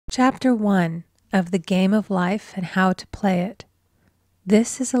Chapter 1 of The Game of Life and How to Play It.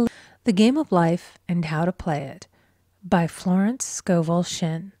 This is The Game of Life and How to Play It by Florence Scovel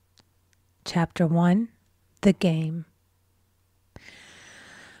Shinn. Chapter 1 The Game.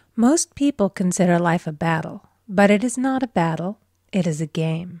 Most people consider life a battle, but it is not a battle, it is a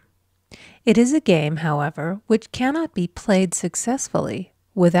game. It is a game, however, which cannot be played successfully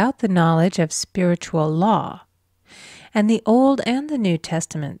without the knowledge of spiritual law. And the Old and the New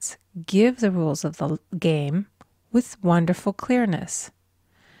Testaments give the rules of the game with wonderful clearness.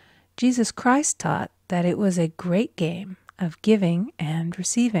 Jesus Christ taught that it was a great game of giving and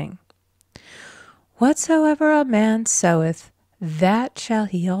receiving. Whatsoever a man soweth, that shall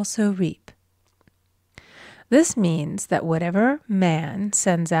he also reap. This means that whatever man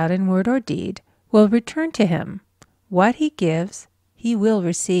sends out in word or deed will return to him. What he gives, he will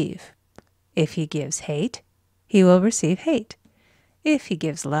receive. If he gives hate, he will receive hate. If he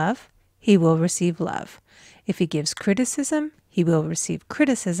gives love, he will receive love. If he gives criticism, he will receive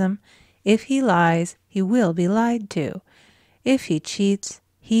criticism. If he lies, he will be lied to. If he cheats,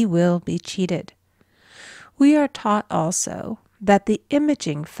 he will be cheated. We are taught also that the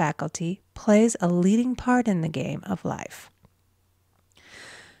imaging faculty plays a leading part in the game of life.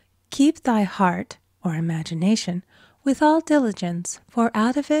 Keep thy heart, or imagination, with all diligence, for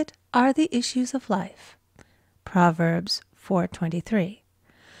out of it are the issues of life. Proverbs 4:23.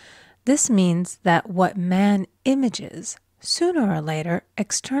 This means that what man images sooner or later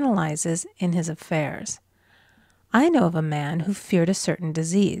externalizes in his affairs. I know of a man who feared a certain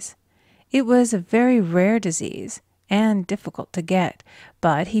disease. It was a very rare disease and difficult to get,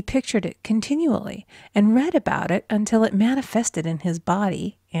 but he pictured it continually and read about it until it manifested in his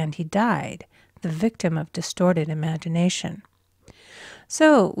body and he died, the victim of distorted imagination.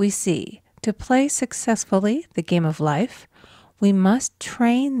 So we see, to play successfully the game of life, we must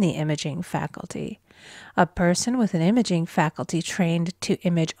train the imaging faculty. A person with an imaging faculty trained to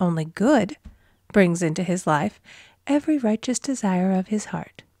image only good brings into his life every righteous desire of his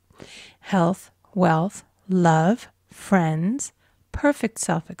heart. Health, wealth, love, friends, perfect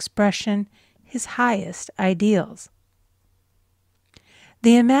self-expression, his highest ideals.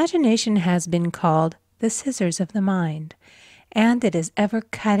 The imagination has been called the scissors of the mind, and it is ever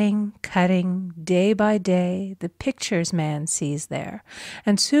cutting, day by day, the pictures man sees there,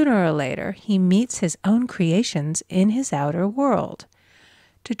 and sooner or later he meets his own creations in his outer world.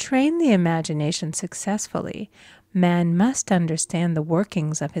 To train the imagination successfully, man must understand the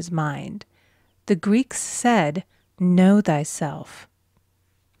workings of his mind. The Greeks said, "Know thyself."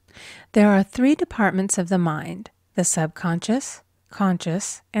 There are three departments of the mind: the subconscious,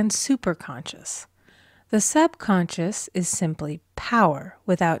 conscious, and superconscious. The subconscious is simply power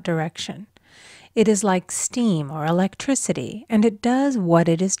without direction. It is like steam or electricity, and it does what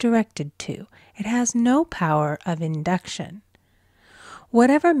it is directed to. It has no power of induction.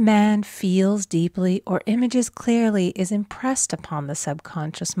 Whatever man feels deeply or images clearly is impressed upon the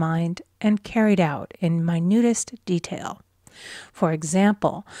subconscious mind and carried out in minutest detail. For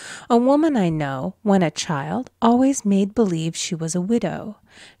example, a woman I know, when a child, always made believe she was a widow.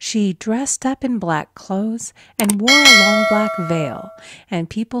 She dressed up in black clothes and wore a long black veil, and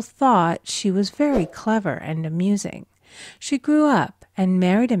people thought she was very clever and amusing. She grew up and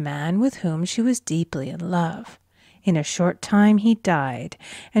married a man with whom she was deeply in love. In a short time he died,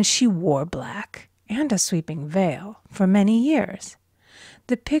 and she wore black and a sweeping veil for many years.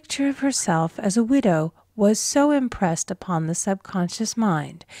 The picture of herself as a widow was so impressed upon the subconscious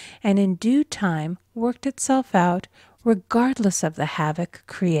mind, and in due time worked itself out regardless of the havoc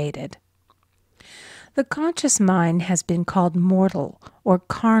created. The conscious mind has been called mortal or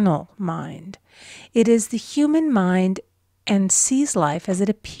carnal mind. It is the human mind and sees life as it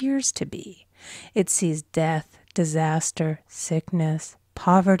appears to be. It sees death, disaster, sickness,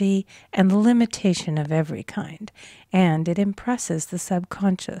 poverty, and limitation of every kind, and it impresses the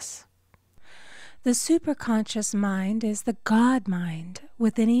subconscious. The superconscious mind is the God mind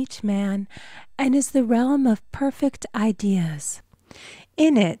within each man and is the realm of perfect ideas.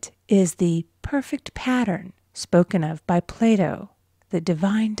 In it is the perfect pattern spoken of by Plato, the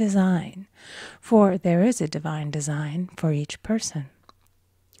divine design, for there is a divine design for each person.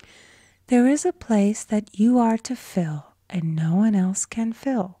 There is a place that you are to fill and no one else can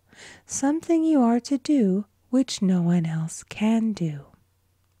fill, something you are to do which no one else can do.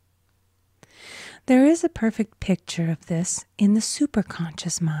 There is a perfect picture of this in the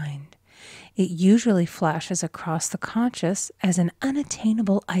superconscious mind. It usually flashes across the conscious as an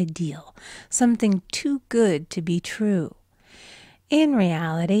unattainable ideal, something too good to be true. In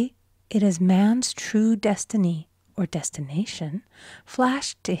reality, it is man's true destiny, or destination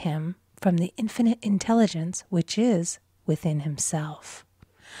flashed to him from the infinite intelligence which is within himself.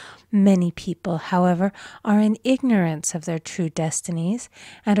 Many people, however, are in ignorance of their true destinies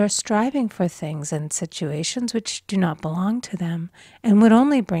and are striving for things and situations which do not belong to them and would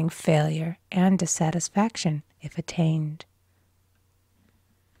only bring failure and dissatisfaction if attained.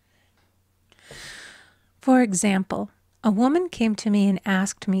 For example, a woman came to me and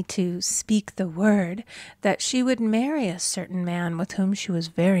asked me to speak the word that she would marry a certain man with whom she was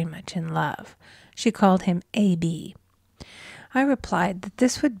very much in love. She called him A.B. I replied that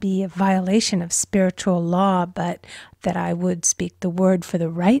this would be a violation of spiritual law, but that I would speak the word for the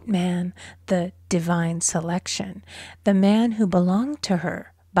right man, the divine selection, the man who belonged to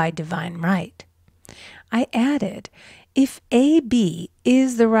her by divine right. I added, if A.B.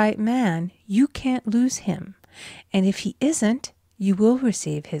 is the right man, you can't lose him, and if he isn't, you will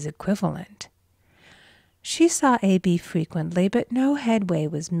receive his equivalent. She saw A.B. frequently, but no headway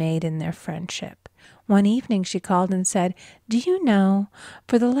was made in their friendship. One evening she called and said, "Do you know,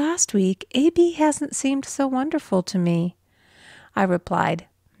 for the last week, A.B. hasn't seemed so wonderful to me." I replied,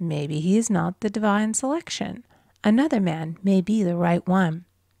 "Maybe he is not the divine selection. Another man may be the right one."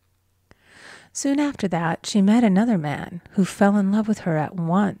 Soon after that, she met another man who fell in love with her at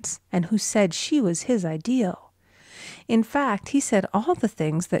once and who said she was his ideal. In fact, he said all the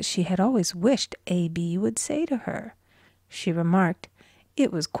things that she had always wished A.B. would say to her. She remarked,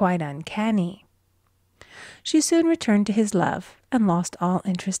 it was quite uncanny. She soon returned to his love and lost all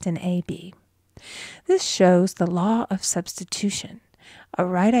interest in A.B. This shows the law of substitution. A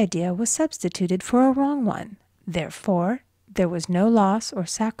right idea was substituted for a wrong one. Therefore, there was no loss or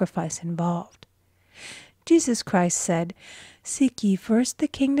sacrifice involved. Jesus Christ said, "Seek ye first the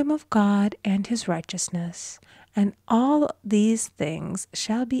kingdom of God and his righteousness, and all these things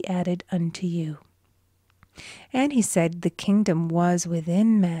shall be added unto you." And he said the kingdom was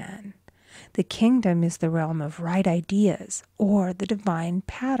within man. The kingdom is the realm of right ideas, or the divine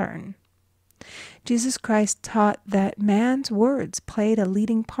pattern. Jesus Christ taught that man's words played a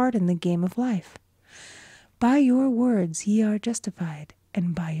leading part in the game of life. By your words ye are justified,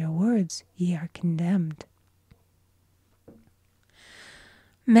 and by your words ye are condemned.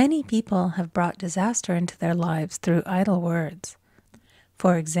 Many people have brought disaster into their lives through idle words.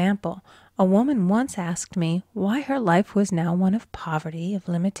 For example, a woman once asked me why her life was now one of poverty, of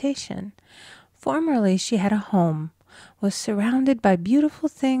limitation. Formerly she had a home, was surrounded by beautiful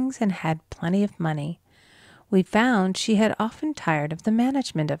things, and had plenty of money. We found she had often tired of the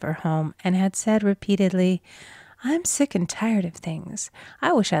management of her home and had said repeatedly, "I'm sick and tired of things.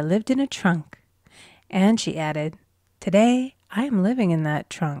 I wish I lived in a trunk." And she added, "Today I am living in that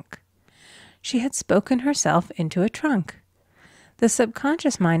trunk." She had spoken herself into a trunk. The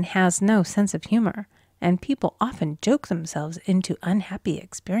subconscious mind has no sense of humor, and people often joke themselves into unhappy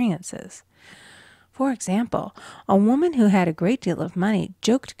experiences. For example, a woman who had a great deal of money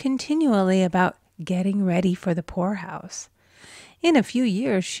joked continually about getting ready for the poorhouse. In a few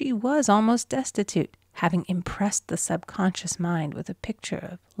years, she was almost destitute, having impressed the subconscious mind with a picture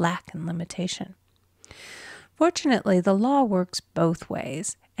of lack and limitation. Fortunately, the law works both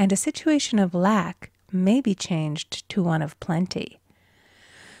ways, and a situation of lack may be changed to one of plenty.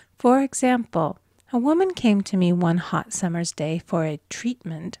 For example, a woman came to me one hot summer's day for a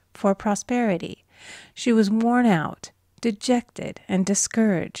treatment for prosperity. She was worn out, dejected, and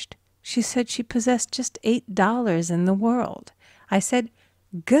discouraged. She said she possessed just $8 in the world. I said,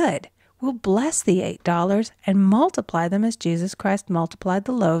 "Good, we'll bless the $8 and multiply them as Jesus Christ multiplied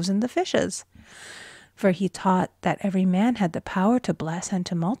the loaves and the fishes." For he taught that every man had the power to bless and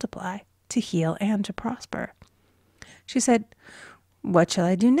to multiply, to heal and to prosper. She said, "What shall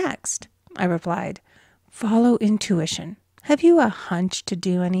I do next?" I replied, "Follow intuition. Have you a hunch to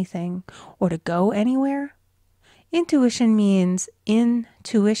do anything or to go anywhere?" Intuition means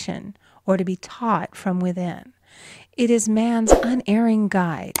intuition, or to be taught from within. It is man's unerring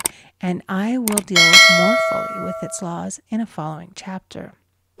guide, and I will deal more fully with its laws in a following chapter.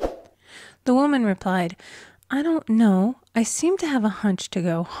 The woman replied, "I don't know. I seem to have a hunch to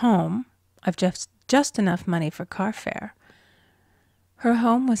go home. I've just enough money for car fare." Her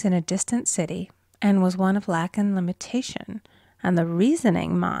home was in a distant city and was one of lack and limitation, and the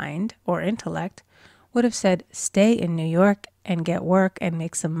reasoning mind, or intellect, would have said, "Stay in New York and get work and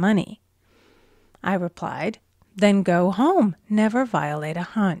make some money." I replied, "Then go home. Never violate a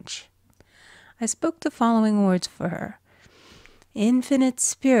hunch." I spoke the following words for her. "Infinite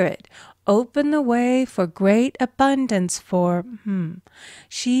Spirit, open the way for great abundance for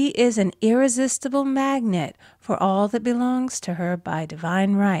She is an irresistible magnet for all that belongs to her by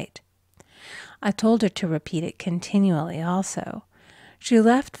divine right." I told her to repeat it continually also. She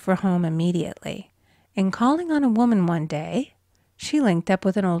left for home immediately, and calling on a woman one day, she linked up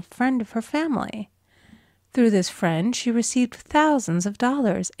with an old friend of her family. Through this friend, she received thousands of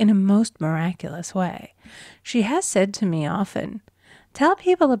dollars in a most miraculous way. She has said to me often, "Tell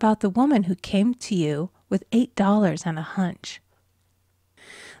people about the woman who came to you with $8 and a hunch."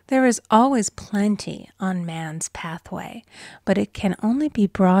 There is always plenty on man's pathway, but it can only be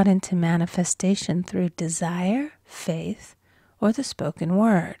brought into manifestation through desire, faith, or the spoken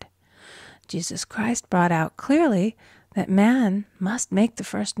word. Jesus Christ brought out clearly that man must make the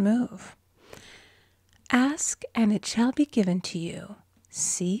first move. Ask, and it shall be given to you.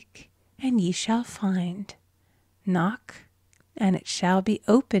 Seek, and ye shall find. Knock, and it shall be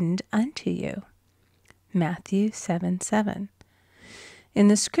opened unto you. Matthew 7:7. In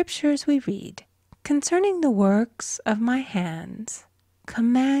the scriptures we read, "Concerning the works of my hands,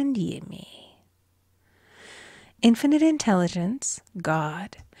 command ye me." Infinite intelligence,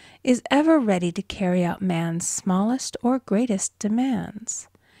 God, is ever ready to carry out man's smallest or greatest demands.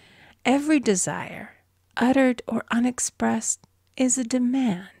 Every desire, uttered or unexpressed, is a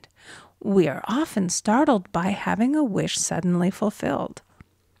demand. We are often startled by having a wish suddenly fulfilled.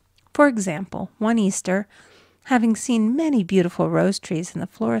 For example, one Easter, having seen many beautiful rose trees in the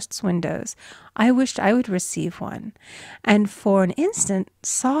florist's windows, I wished I would receive one, and for an instant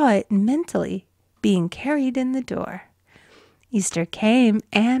saw it mentally being carried in the door. Easter came,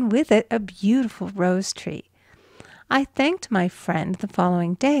 and with it a beautiful rose tree. I thanked my friend the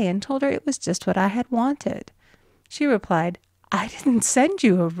following day and told her it was just what I had wanted. She replied, "I didn't send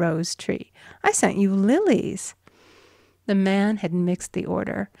you a rose tree. I sent you lilies." The man had mixed the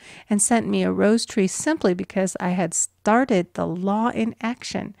order and sent me a rose tree simply because I had started the law in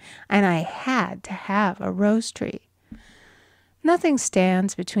action and I had to have a rose tree. Nothing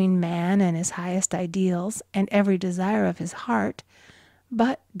stands between man and his highest ideals and every desire of his heart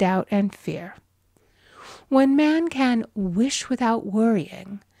but doubt and fear. When man can wish without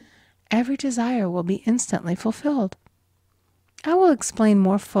worrying, every desire will be instantly fulfilled. I will explain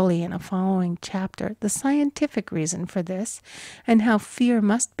more fully in a following chapter the scientific reason for this and how fear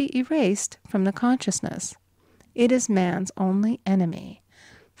must be erased from the consciousness. It is man's only enemy.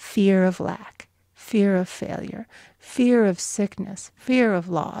 Fear of lack, fear of failure, fear of sickness, fear of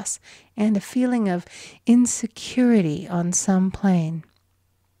loss, and a feeling of insecurity on some plane.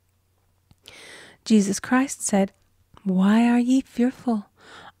 Jesus Christ said, "Why are ye fearful,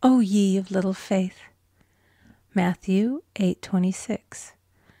 O ye of little faith?" Matthew 8:26.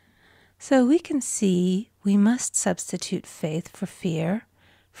 So we can see we must substitute faith for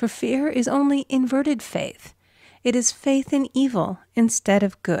fear is only inverted faith. It is faith in evil instead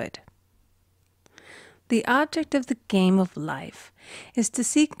of good. The object of the game of life is to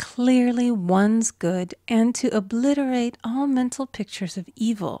see clearly one's good and to obliterate all mental pictures of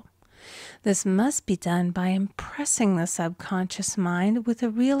evil. This must be done by impressing the subconscious mind with a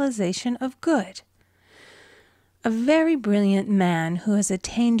realization of good. A very brilliant man who has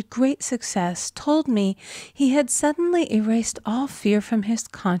attained great success told me he had suddenly erased all fear from his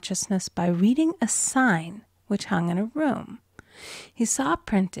consciousness by reading a sign which hung in a room. He saw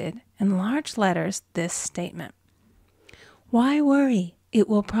printed in large letters this statement: "Why worry? It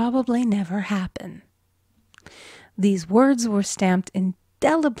will probably never happen." These words were stamped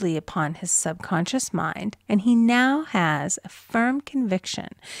indelibly upon his subconscious mind, and he now has a firm conviction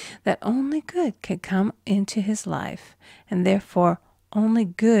that only good could come into his life, and therefore only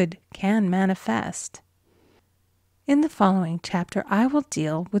good can manifest. In the following chapter, I will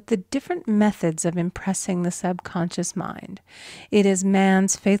deal with the different methods of impressing the subconscious mind. It is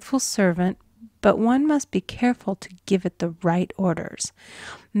man's faithful servant, but one must be careful to give it the right orders.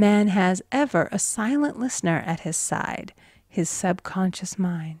 Man has ever a silent listener at his side, his subconscious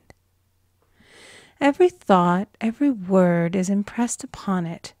mind. Every thought, every word is impressed upon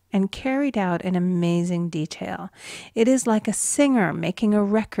it and carried out in amazing detail. It is like a singer making a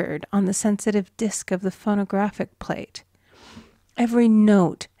record on the sensitive disc of the phonographic plate. Every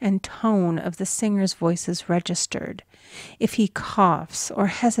note and tone of the singer's voice is registered. If he coughs or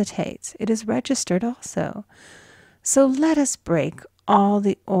hesitates, it is registered also. So let us break all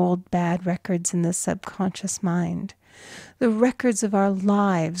the old bad records in the subconscious mind, the records of our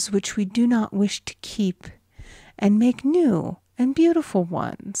lives which we do not wish to keep, and make new and beautiful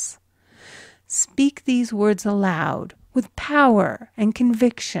ones. Speak these words aloud with power and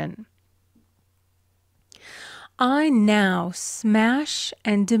conviction. I now smash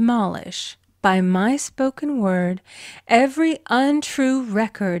and demolish by my spoken word every untrue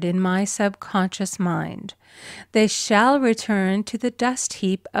record in my subconscious mind. They shall return to the dust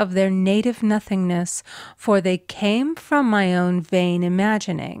heap of their native nothingness, for they came from my own vain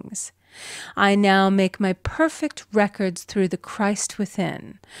imaginings. I now make my perfect records through the Christ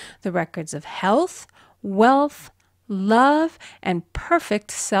within, the records of health, wealth, love, and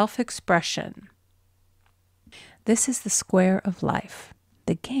perfect self-expression. This is the square of life,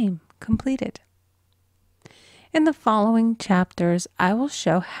 the game completed. In the following chapters, I will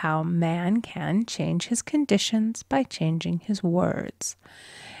show how man can change his conditions by changing his words.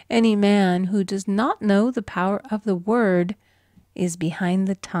 Any man who does not know the power of the word is behind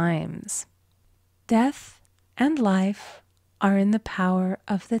the times. Death and life are in the power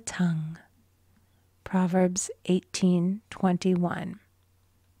of the tongue. Proverbs 18:21.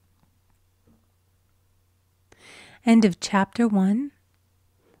 End of chapter 1.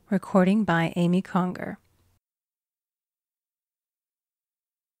 Recording by Amy Conger.